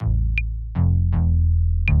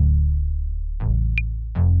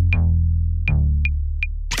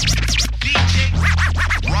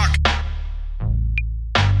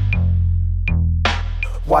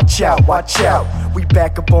Watch out, watch out. We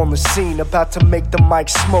back up on the scene, about to make the mic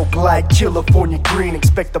smoke like California green.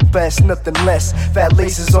 Expect the best, nothing less. Fat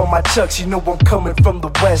laces on my chucks, you know I'm coming from the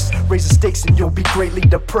west. Raise the stakes and you'll be greatly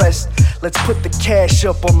depressed. Let's put the cash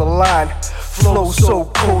up on the line. Flow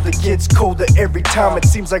so cold, it gets colder every time. It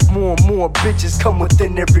seems like more and more bitches come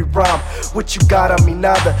within every rhyme. What you got on me,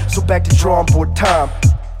 nada, so back to drawing board time.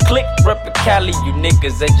 Click, REPPIN, CALI, you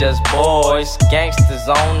niggas, they just boys. Gangsters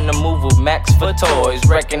on the move with Max for toys.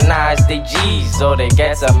 Recognize they G's or they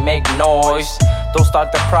gotta make noise. Don't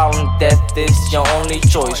start the problem, death is your only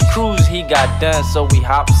choice. Cruise, he got done, so he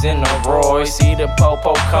hops in a Royce. See the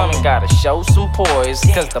popo coming, gotta show some poise.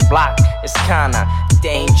 Cause the block is kinda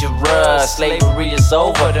dangerous. Slavery is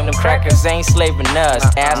over, them crackers ain't slaving us.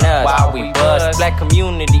 Ask why we bust. Black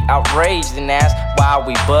community outraged and ask why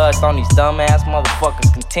we bust. On these dumbass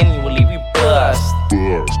motherfuckers continually we bust.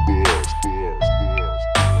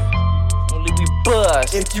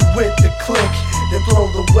 If you with the click, then throw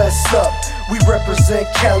the West up. We represent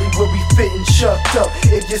Cali where we fit and shucked up.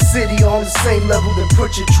 If your city on the same level, then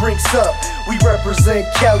put your drinks up. We represent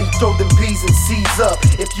Cali, throw them B's and C's up.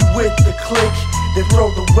 If you with the click, then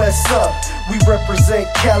throw the West up. We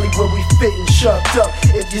represent Cali where we fit and shucked up.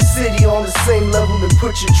 If your city on the same level, then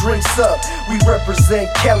put your drinks up. We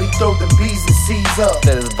represent Cali, throw them B's and C's up.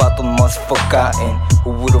 That is battle once forgotten.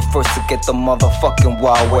 Who were the first to get the motherfucking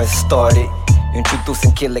Wild West started?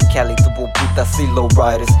 Introducing Killer Cali to Bopitas y low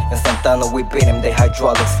riders. In Santana we beat them, they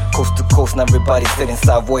hydraulics. Coast to coast, now everybody sitting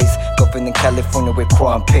sideways. Governing California with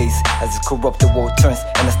crime pays. As the corrupted world turns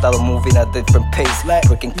and the style of moving at a different pace.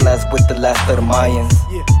 Breaking glass with the last of the Mayans.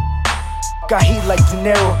 Got heat like De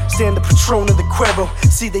Niro, stand the Patron of the Cuervo.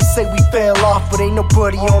 See, they say we fell off, but ain't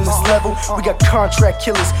nobody on this level. We got contract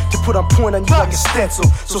killers to put on point on you like a stencil.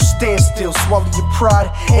 So stand still, swallow your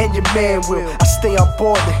pride and your man will. I stay on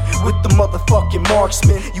board with the motherfucking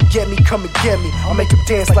marksman. You get me, come and get me. I'll make them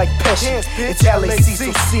dance like Pesci. It's LAC,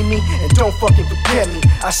 so see me and don't fucking forget me.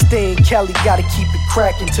 I stay in Cali, gotta keep it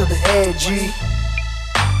cracking till the end, G.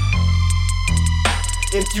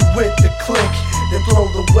 If you with the click, then throw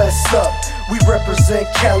the West up. We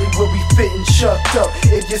represent Cali where we fit and shucked up.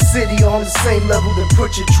 If your city on the same level, then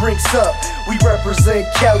put your drinks up. We represent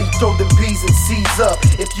Cali, throw them B's and C's up.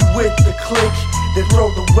 If you with the click, then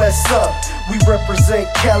throw the West up. We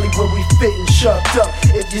represent Cali where we fit and shucked up.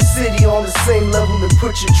 If your city on the same level, then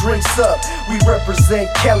put your drinks up. We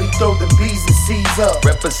represent Cali, throw them B's and C's up.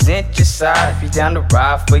 Represent your side if you down to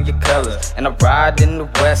ride for your color. And I ride in the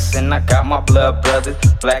West and I got my blood brothers.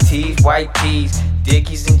 Black tees, white tees,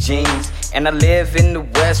 Dickies and jeans. And I live in the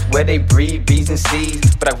West where they breed B's and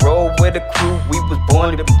C's. But I roll with a crew, we was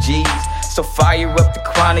born to be G's. So fire up the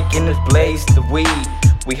chronic and let's blaze the weed.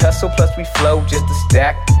 We hustle plus we flow just to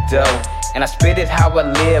stack the dough. And I spit it how I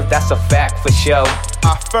live, that's a fact for sure.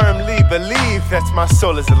 I firmly believe that my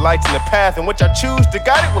soul is a light in the path in which I choose to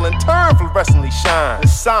guide it will in turn fluorescently shine. The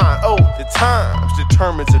sign, the times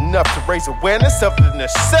determines enough to raise awareness of the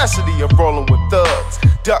necessity of rolling with thugs.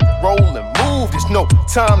 Duck, roll, and move, there's no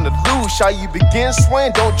time to lose. Shall you begin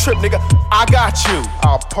swaying? Don't trip, nigga, I got you.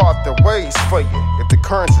 I'll part the ways for you if the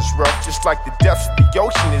currents is rough, just like the depths of the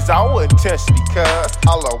ocean is our intensity, cuz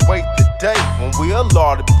I'll await the day when we are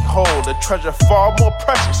law to behold a treasure far more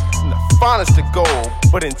precious than the finest of gold.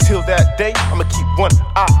 But until that day, I'ma keep one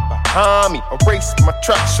eye behind me, erase my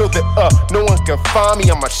tracks so that no one can find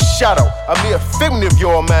me. I'm a shadow, a mere figment of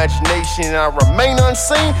your imagination, and I remain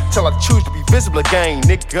unseen till I choose to be visible again,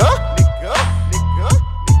 nigga.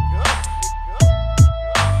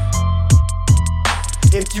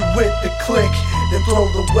 If you with the click, then throw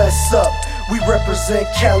the West up. We represent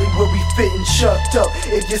Cali where we fit and shucked up.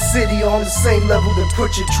 If your city on the same level, then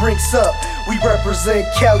put your drinks up. We represent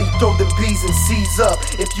Cali, throw the B's and C's up.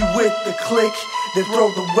 If you with the click, then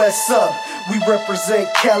throw the West up. We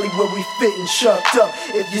represent Cali where we fit and shucked up.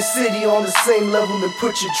 If your city on the same level, then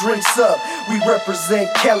put your drinks up. We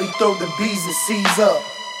represent Cali, throw the B's and C's up.